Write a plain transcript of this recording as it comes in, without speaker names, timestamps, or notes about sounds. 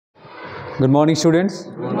Good morning, students.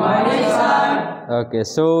 Good morning, sir. Okay,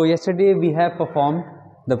 so yesterday we have performed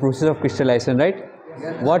the process of crystallization, right?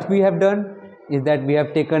 Yes. What we have done is that we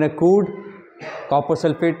have taken a crude copper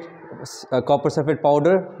sulphate,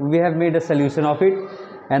 powder. We have made a solution of it,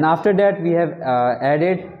 and after that we have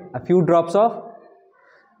added a few drops of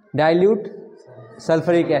dilute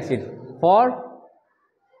sulfuric acid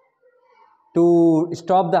to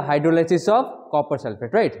stop the hydrolysis of copper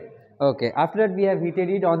sulphate, right? Okay, after that we have heated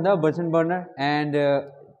it on the Bunsen burner and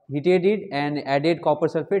heated it and added copper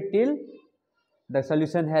sulphate till the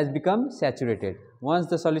solution has become saturated. Once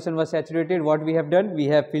the solution was saturated, what we have done, we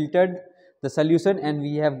have filtered the solution and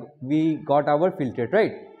we got our filtrate,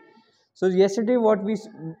 right? So yesterday what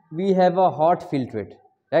we have a hot filtrate,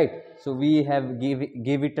 right? So we have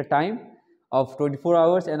gave it a time of 24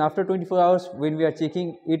 hours, and after 24 hours when we are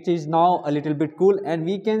checking, it is now a little bit cool, and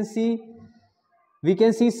we can see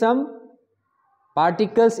some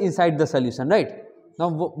particles inside the solution, right?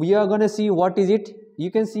 Now we are going to see what is it.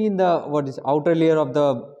 You can see in the outer layer of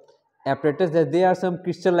the apparatus that there are some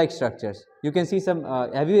crystal like structures. You can see some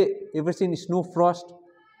have you ever seen snowfrost,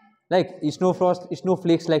 like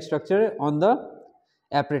snowflakes like structure on the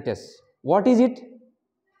apparatus? What is it?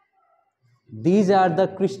 These are the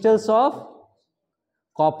crystals of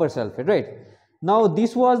copper sulphate, right? Now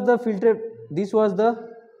this was the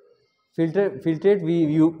filtrate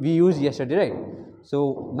we used yesterday, right?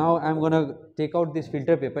 So now I am going to take out this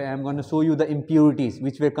filter paper and I am going to show you the impurities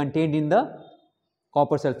which were contained in the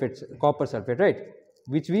copper sulphate, right,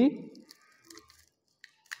 which we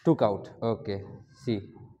took out. Okay, see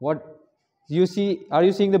what you see. Are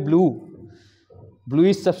you seeing the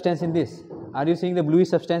bluish substance in this? Are you seeing the bluish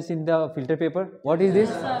substance in the filter paper? What is this?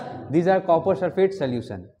 Yes, these are copper sulphate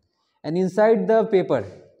solution, and inside the paper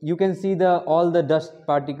you can see all the dust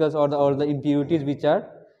particles or the impurities which are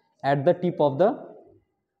at the tip of the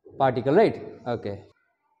particle, right? Okay,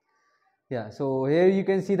 yeah, so here you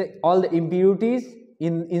can see all the impurities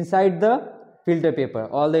inside the filter paper,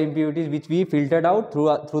 all the impurities which we filtered out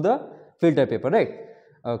through the filter paper, right?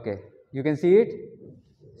 Okay, you can see it.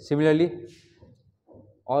 Similarly,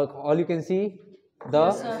 all you can see the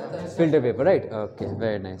yes, filter paper, right? Okay,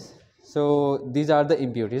 very nice. So these are the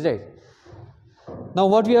impurities, right? Now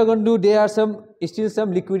what we are going to do, there are still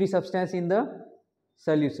some liquidy substance in the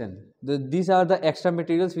solution. These are the extra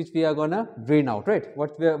materials which we are going to drain out, right?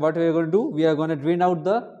 What we are going to do, we are going to drain out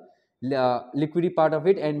the liquidy part of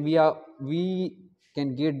it, and we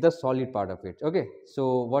can get the solid part of it. Okay,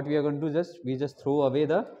 so what we are going to do, we just throw away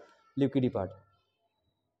the liquidy part.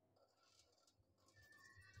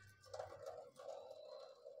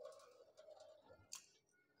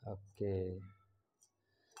 Okay,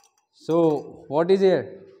 so what is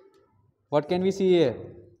here? What can we see here?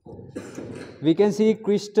 We can see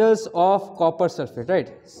crystals of copper sulphate,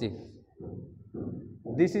 right? See,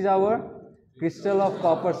 this is our crystal of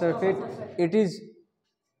copper sulphate. It is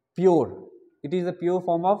pure. It is the pure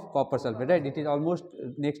form of copper sulphate, right? It is almost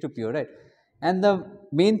next to pure, right? And the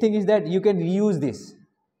main thing is that you can reuse this.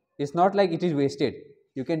 It's not like it is wasted.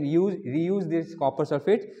 You can reuse this copper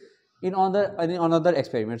sulphate in another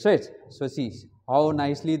experiments, right? So see how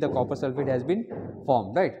nicely the copper sulphate has been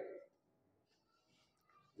formed, right?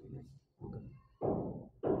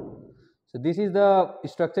 So this is the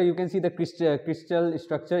structure. You can see the crystal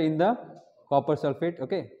structure in the copper sulphate.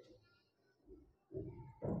 Okay.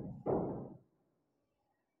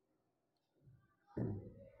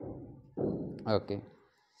 Okay.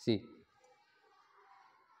 See.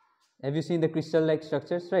 Have you seen the crystal like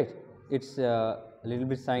structures, right? It's a little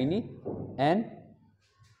bit shiny, and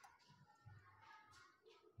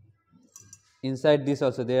inside this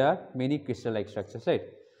also there are many crystal like structures, right?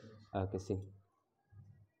 Okay, see.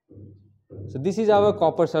 So this is our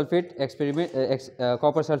copper sulphate experiment,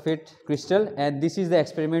 copper sulphate crystal, and this is the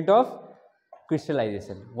experiment of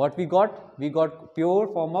crystallization. What we got? We got pure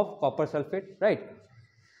form of copper sulphate, right?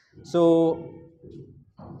 So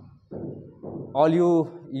all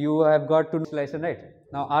you have got to crystallization, right?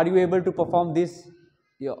 Now are you able to perform this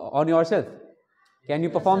on yourself? Can you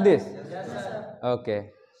perform this? yes, sir. Okay,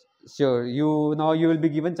 sure. Now you will be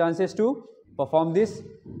given chances to perform this,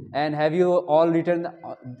 and have you all written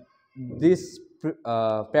this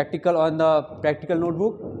practical on the practical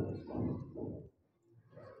notebook?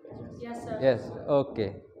 Yes, sir. Yes.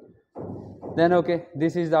 Okay. Then okay,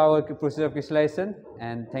 this is our process of crystallization,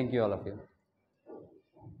 and thank you all of you.